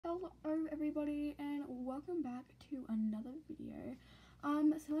everybody, and welcome back to another video. So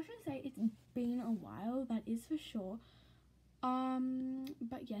let's just say it's been a while, that is for sure.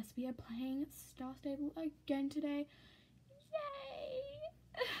 But yes, we are playing Star Stable again today.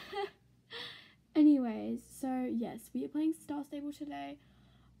 Yay! Anyways, so yes, we are playing Star Stable today.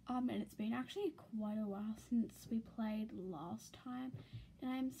 And it's been actually quite a while since we played last time, and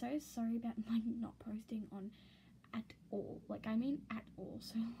I'm so sorry about not posting on at all. I mean at all.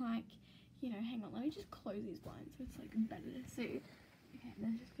 So hang on, let me just close these blinds so it's better to see. Okay,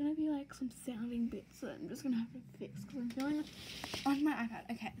 there's just gonna be some sounding bits that I'm just gonna have to fix because I'm feeling on my iPad.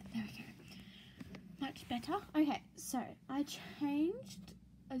 Okay, there we go. Much better. Okay, so I changed,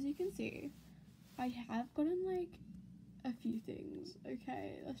 as you can see, I have gotten a few things.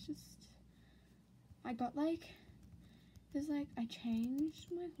 Okay, I got there's I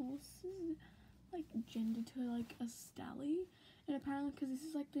changed my horse's gender to a stally, and apparently because this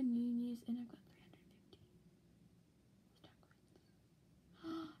is the New Year's, and I've got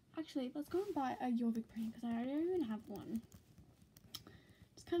 350 actually, let's go and buy a Jorvik pony because I don't even have one.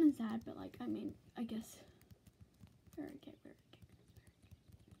 It's kind of sad, but I mean, I guess we're okay.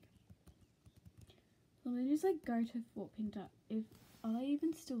 Let me just go to Fort Pinter. Are they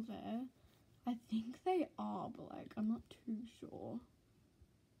even still there? I think they are, but I'm not too sure.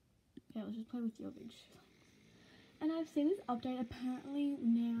 Yeah, let's just play with your big shoe. And I've seen this update. Apparently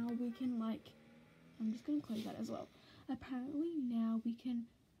now we can I'm just gonna close that as well. Apparently now we can,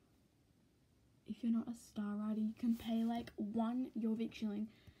 if you're not a star rider, you can pay 1 Jorvik shilling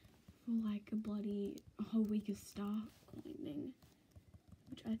for a bloody whole week of star coining,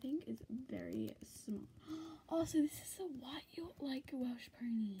 which I think is very smart. Oh, so this is a white Welsh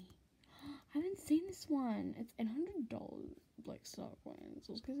pony. I haven't seen this one. It's $800 star coins.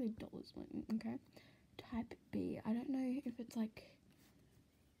 I was gonna say dollars. Okay. Type B. I don't know if it's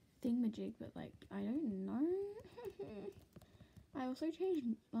thingamajig, but I don't know. I also changed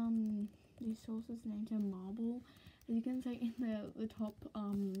these horses' name to Marble, as you can see in the top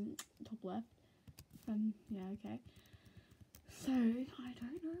left. Yeah, okay. So I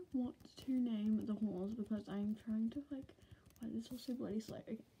don't know what to name the horse because I'm trying to why is this horse so bloody slow?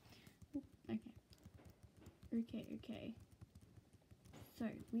 Okay. So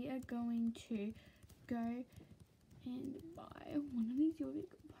we are going to go and buy one of these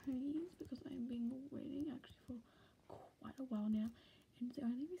Jorvik ponies because I've been waiting actually for quite a while now, and the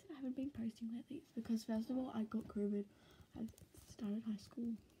only reason I haven't been posting lately is because first of all I got COVID. I started high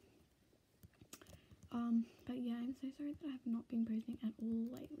school. But yeah, I'm so sorry that I have not been posting at all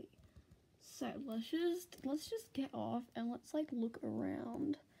lately. So let's just get off and let's look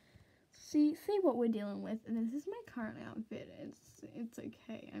around. See what we're dealing with. And this is my current outfit. It's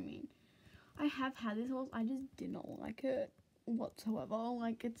okay. I mean, I have had this horse. I just did not like it whatsoever.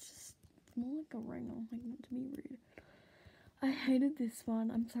 It's just more like a ringer. Not to be rude. I hated this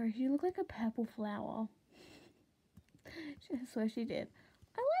one. I'm sorry. She looked like a purple flower. I swear she did.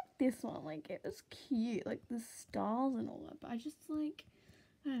 I like this one. It was cute. The stars and all that. But I just I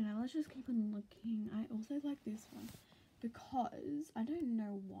don't know. Let's just keep on looking. I also like this one because I don't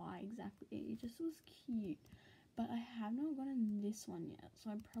know why exactly. It just was cute. But I have not gotten this one yet, so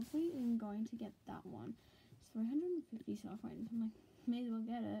I probably am going to get that one. It's 350 star coins. I'm may as well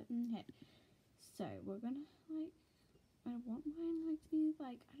get it. Okay. So we're gonna I want mine to be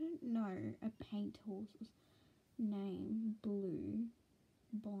I don't know, a paint horse's name. Blue,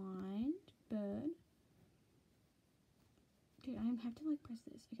 blind, bird. Dude, I have to press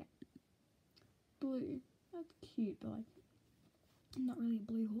this. Okay. Blue. That's cute, but not really a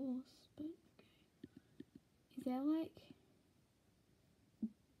blue horse, but okay. Is there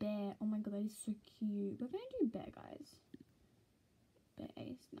bear? Oh my god, that is so cute. We're gonna do bear, guys. Bear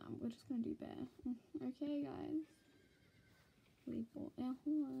ace. No, we're just gonna do bear. Okay, guys. We bought our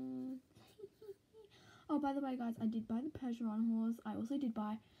horse. Oh, by the way, guys, I did buy the Percheron horse. I also did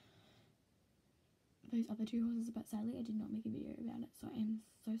buy those other 2 horses, but sadly I did not make a video about it, so I'm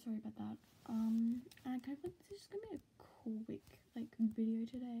so sorry about that. And I kind of this is just gonna be a quick video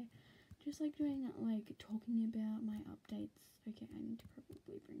today, just doing talking about my updates. Okay, I need to probably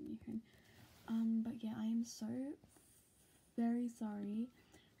bring you home. But yeah, I am so very sorry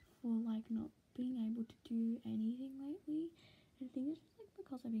for not being able to do anything lately. I think it's just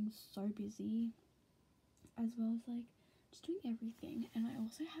because I've been so busy, as well as just doing everything. And I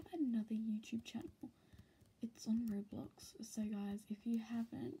also have another YouTube channel. It's on Roblox, so guys, if you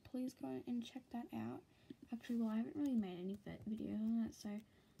haven't, please go and check that out. Actually, well, I haven't really made any videos on it, so I'm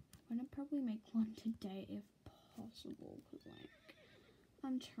gonna probably make one today if possible, because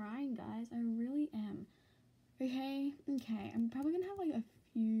I'm trying, guys. I really am. Okay, I'm probably gonna have a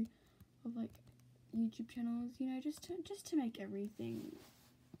few of YouTube channels, you know, just to make everything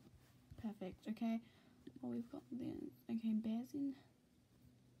perfect, okay? Well, we've got this. Okay, bears in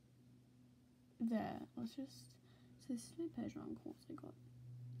there. Let's just, so this is my Persian course. I got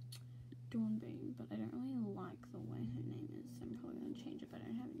Dawn Beam, but I don't really like the way her name is, so I'm probably going to change it, but I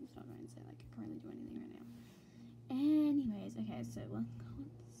don't have any stuff going, so like I can't really do anything right now. Anyways, okay, so let's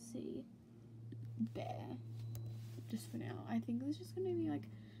see. Bear. Just for now. I think this is just going to be like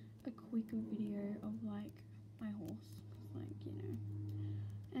a quick video of like my horse, like, you know.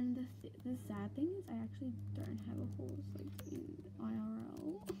 And the sad thing is I actually don't have a horse like in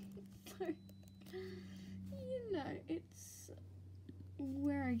IRL. So, you know,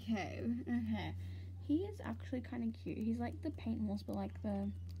 we're okay. Okay. He is actually kind of cute. He's like the paint horse, but like the,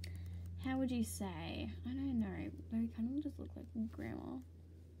 how would you say? I don't know. They kind of just look like grandma.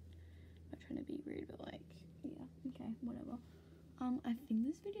 Not trying to be rude, but like, yeah, okay, whatever. I think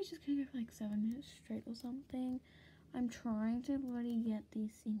this video is just gonna go for like 7 minutes straight or something. I'm trying to bloody get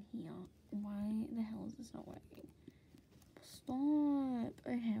this in here. Why the hell is this not working? Stop.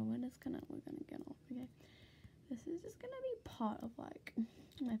 Okay, we're gonna get off, okay? This is just gonna be part of like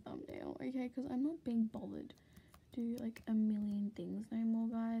my thumbnail, okay? Because I'm not being bothered to do like a million things no more,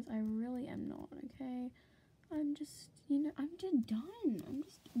 guys. I really am not, okay? I'm just, you know, I'm just done. I'm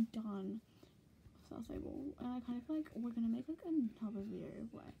just done with Star Stable. And I kind of feel like we're gonna make like another video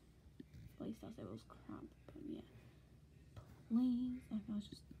of like Star Stable's crap, but yeah. Please, okay, let's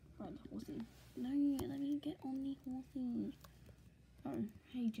just ride the horsey. No, let me get on the horsey. Oh,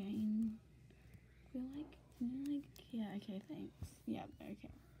 hey Jane. We're like, yeah, okay, thanks. Yeah,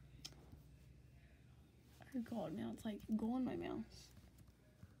 okay. Oh god, now it's like gone my mouse.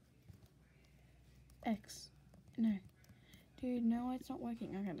 X. No. Dude, no, it's not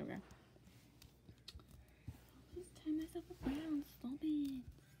working. Okay, there we go. I'll just turn myself around. Stop it.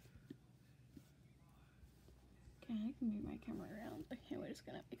 Okay, I can move my camera around. Okay, we're just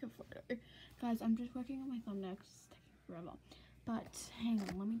gonna make a photo. Guys, I'm just working on my thumbnail because it's taking forever. But hang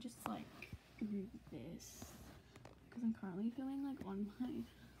on, let me just like move this. Because I'm currently filming like on my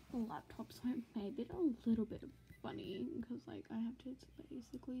laptop, so it may be a little bit funny. Because like I have to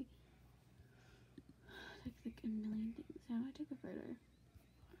basically take like a million things. How do I take a photo?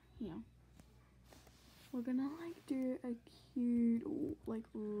 Yeah. We're gonna like do a cute, like,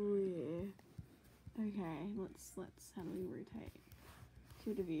 okay, let's, how do we rotate?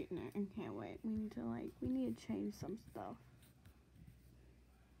 To the view, no, okay, wait, we need to change some stuff.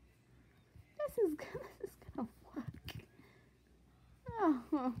 This is gonna work.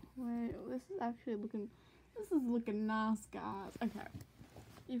 Oh, wait, this is looking nice, guys. Okay,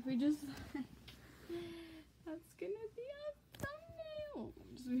 if we just, that's gonna be our thumbnail.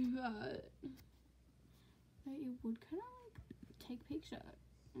 Just move that. So it would kind of like take picture.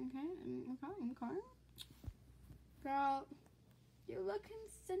 Okay, okay. Girl, you're looking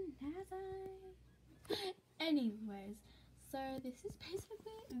so nice. Anyways, so this is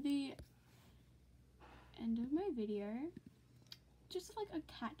basically the end of my video. Just like a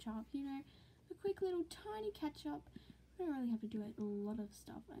catch up, you know, a quick little tiny catch up. I don't really have to do a lot of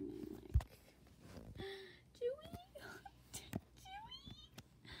stuff. I mean, like, do we?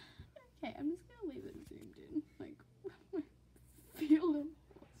 Okay, I'm just gonna leave it zoomed in. Like, feel them.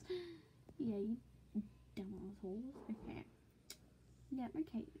 Yeah, you dumb assholes. Okay. Yeah,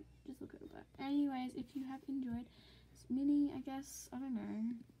 okay. Just look at that. Anyways, if you have enjoyed this mini, I guess, I don't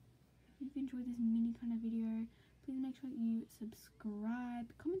know. If you've enjoyed this mini kind of video, please make sure you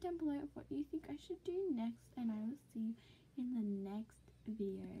subscribe. Comment down below what you think I should do next, and I will see you in the next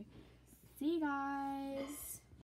video. See you guys!